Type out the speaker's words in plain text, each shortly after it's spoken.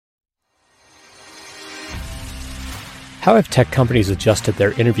How have tech companies adjusted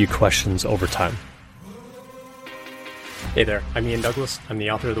their interview questions over time? Hey there, I'm Ian Douglas. I'm the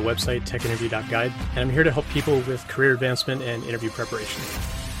author of the website techinterview.guide, and I'm here to help people with career advancement and interview preparation.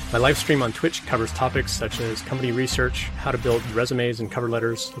 My live stream on Twitch covers topics such as company research, how to build resumes and cover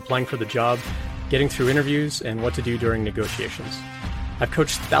letters, applying for the job, getting through interviews, and what to do during negotiations. I've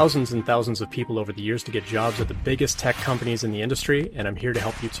coached thousands and thousands of people over the years to get jobs at the biggest tech companies in the industry, and I'm here to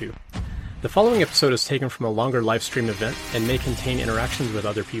help you too. The following episode is taken from a longer live stream event and may contain interactions with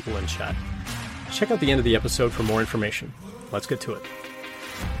other people in chat. Check out the end of the episode for more information. Let's get to it.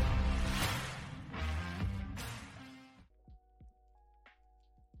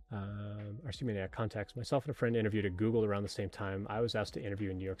 Arstemianiac contacts. Myself and a friend interviewed at Google around the same time. I was asked to interview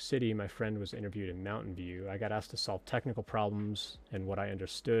in New York City. My friend was interviewed in Mountain View. I got asked to solve technical problems and what I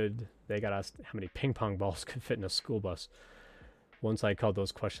understood. They got asked how many ping pong balls could fit in a school bus. One side called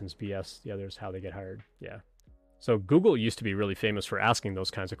those questions BS, the other is how they get hired. Yeah. So Google used to be really famous for asking those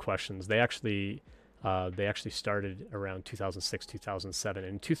kinds of questions. They actually started around 2006, 2007.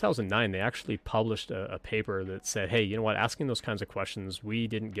 In 2009, they actually published a paper that said, hey, you know what, asking those kinds of questions, we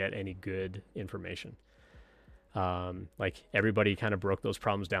didn't get any good information. Like everybody kind of broke those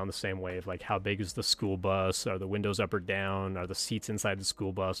problems down the same way of like, how big is the school bus? Are the windows up or down? Are the seats inside the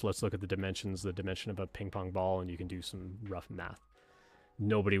school bus? Let's look at the dimensions, the dimension of a ping pong ball, and you can do some rough math.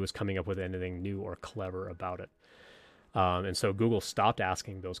 Nobody was coming up with anything new or clever about it. And so Google stopped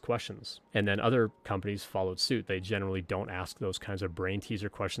asking those questions. And then other companies followed suit. They generally don't ask those kinds of brain teaser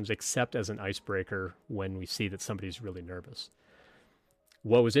questions, except as an icebreaker when we see that somebody's really nervous.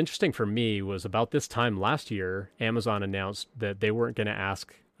 What was interesting for me was about this time last year, Amazon announced that they weren't going to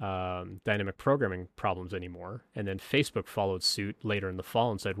ask dynamic programming problems anymore. And then Facebook followed suit later in the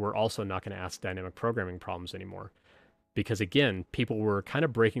fall and said, we're also not going to ask dynamic programming problems anymore. Because again, people were kind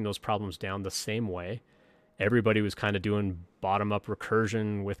of breaking those problems down the same way. Everybody was kind of doing bottom-up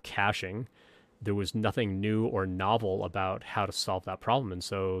recursion with caching. There was nothing new or novel about how to solve that problem. And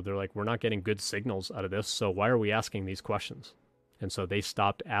so they're like, we're not getting good signals out of this, so why are we asking these questions? And so they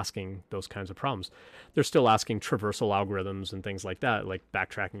stopped asking those kinds of problems. They're still asking traversal algorithms and things like that, like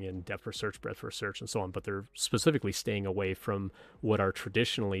backtracking in depth first search, breadth first search, and so on. But they're specifically staying away from what are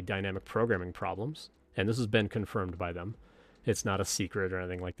traditionally dynamic programming problems. And this has been confirmed by them. It's not a secret or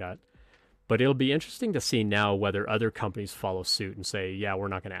anything like that. But it'll be interesting to see now whether other companies follow suit and say, yeah, we're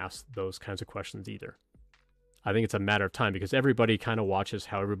not going to ask those kinds of questions either. I think it's a matter of time because everybody kind of watches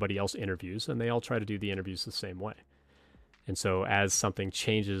how everybody else interviews, and they all try to do the interviews the same way. And so as something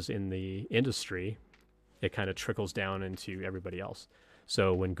changes in the industry, it kind of trickles down into everybody else.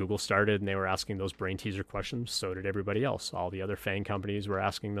 So when Google started and they were asking those brain teaser questions, so did everybody else. All the other FANG companies were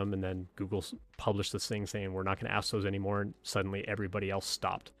asking them, and then Google published this thing saying, we're not going to ask those anymore, and suddenly everybody else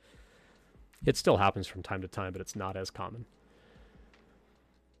stopped. It still happens from time to time, but it's not as common.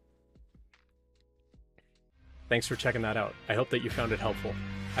 Thanks for checking that out. I hope that you found it helpful.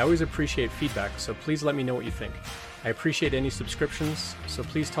 I always appreciate feedback, so please let me know what you think. I appreciate any subscriptions, so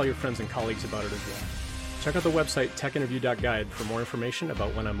please tell your friends and colleagues about it as well. Check out the website techinterview.guide for more information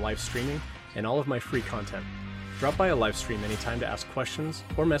about when I'm live streaming and all of my free content. Drop by a live stream anytime to ask questions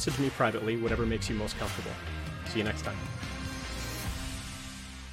or message me privately, whatever makes you most comfortable. See you next time.